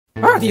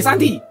二弟、三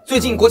弟，最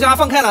近国家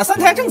放开了3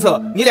胎政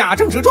策，你俩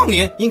正值壮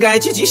年，应该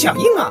积极响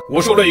应啊！我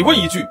受累问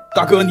一句，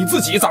大哥你自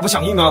己咋不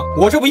响应啊？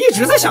我这不一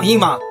直在响应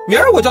吗？明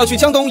儿我就要去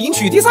江东迎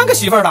娶第3个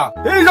媳妇儿了。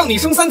让你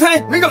生3胎，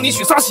能让你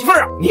娶仨媳妇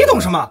儿啊？你懂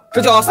什么？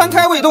这叫3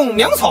胎未动，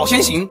粮草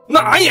先行。那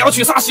俺也要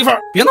娶仨媳妇儿。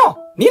别闹！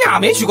你俩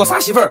没娶过仨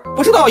媳妇儿，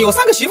不知道有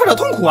3个媳妇儿的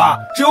痛苦啊！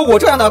只有我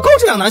这样的高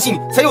质量男性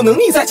才有能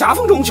力在夹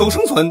缝中求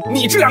生存。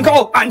你质量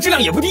高，俺质量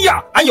也不低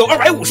呀，俺有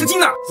250斤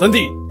呢。三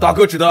弟，大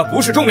哥指的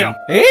不是重量。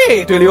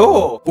哎，对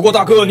溜。不过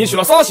大哥，你娶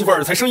了仨媳妇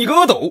儿才生一个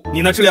阿斗，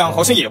你那质量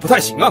好像也不太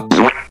行啊。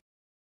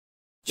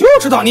就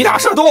知道你俩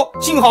事儿多，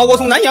幸好我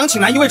从南阳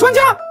请来一位专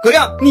家，葛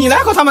亮，你来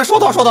和他们说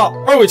道说道。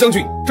二位将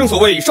军，正所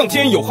谓上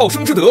天有好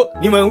生之德，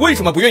你们为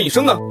什么不愿意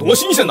生呢？多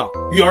新鲜呢！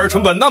育儿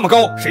成本那么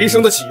高，谁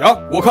生得起啊？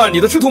我看你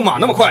的赤兔马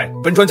那么快，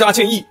本专家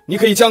建议你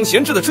可以将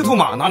闲置的赤兔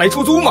马拿来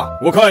出租嘛。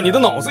我看你的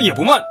脑子也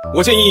不慢，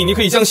我建议你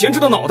可以将闲置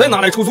的脑袋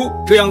拿来出租，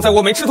这样在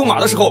我没赤兔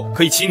马的时候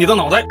可以骑你的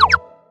脑袋。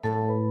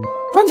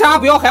专家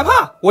不要害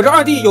怕，我这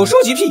二弟有收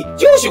集癖，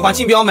就喜欢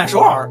竞标买首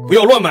尔。不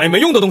要乱买没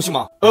用的东西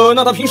嘛。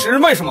那他平时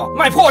卖什么？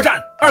卖破绽。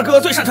二哥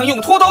最擅长用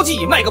拖刀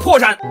计卖个破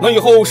绽。那以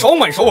后少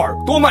买首尔，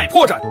多卖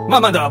破绽，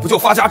慢慢的不就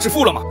发家致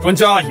富了吗？专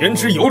家言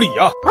之有理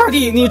啊。二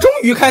弟你终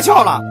于开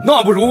窍了，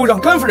那不如让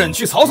甘夫人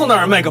去曹操那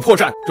儿卖个破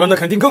绽，赚的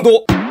肯定更多。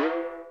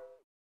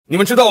你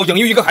们知道养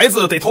育一个孩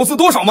子得投资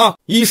多少吗？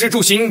衣食住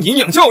行、营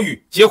养教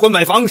育、结婚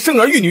买房、生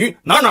儿育女，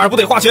哪不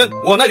得花钱？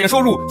我那点收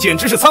入简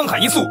直是沧海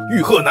一粟，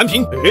欲壑难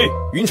平。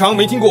云长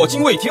没听过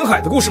精卫填海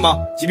的故事吗？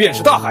即便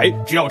是大海，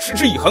只要持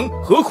之以恒，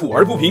何苦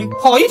而不平？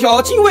好一条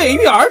精卫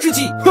育儿之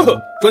计。呵呵，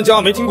专家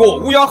没听过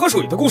乌鸦喝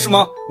水的故事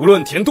吗？无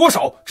论填多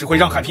少，只会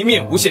让海平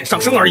面无限上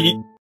升而已。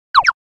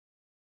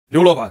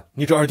刘老板，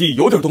你这二弟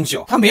有点东西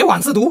啊！他每晚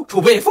自读，储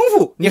备丰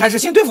富。你还是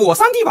先对付我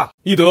三弟吧。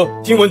一德，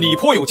听闻你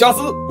颇有家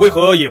资，为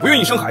何也不愿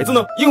意生孩子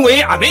呢？因为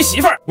俺没媳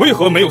妇儿。为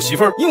何没有媳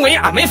妇儿？因为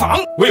俺没房。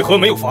为何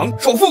没有房？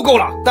首付够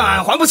了，但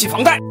俺还不起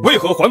房贷。为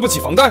何还不起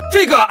房贷？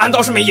这个俺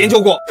倒是没研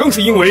究过。正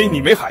是因为你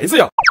没孩子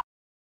呀。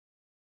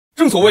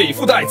正所谓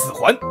父贷子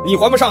还，你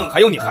还不上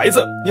还有你孩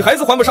子，你孩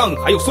子还不上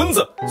还有孙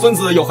子，孙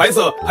子有孩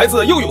子，孩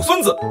子又有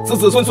孙子，子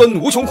子孙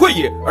孙无穷匮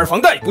也，而房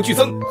贷不剧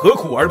增，何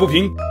苦而不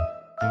平？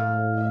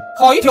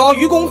好一条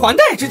愚公还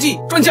贷之计，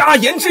专家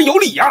言之有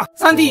理呀！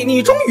三弟，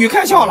你终于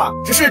开窍了，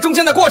只是中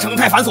间的过程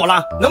太繁琐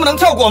了，能不能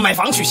跳过买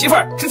房娶媳妇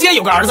儿，直接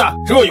有个儿子？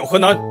这有何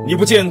难？你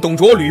不见董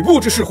卓吕布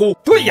之事乎？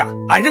对呀，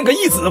俺认个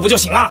义子不就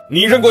行了？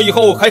你认过以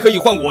后还可以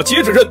换我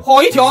接着认。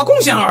好一条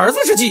共享儿子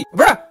之计，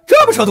不是这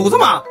不扯犊子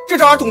吗？这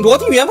招董卓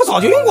定远不早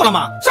就用过了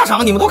吗？下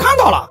场你们都看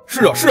到了。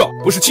是啊，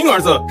不是亲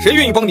儿子，谁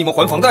愿意帮你们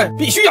还房贷？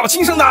必须要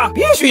亲生的，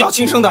必须要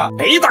亲生的。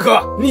哎，大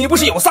哥，你不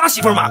是有仨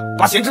媳妇儿吗？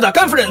把闲置的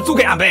甘夫人租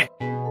给俺呗。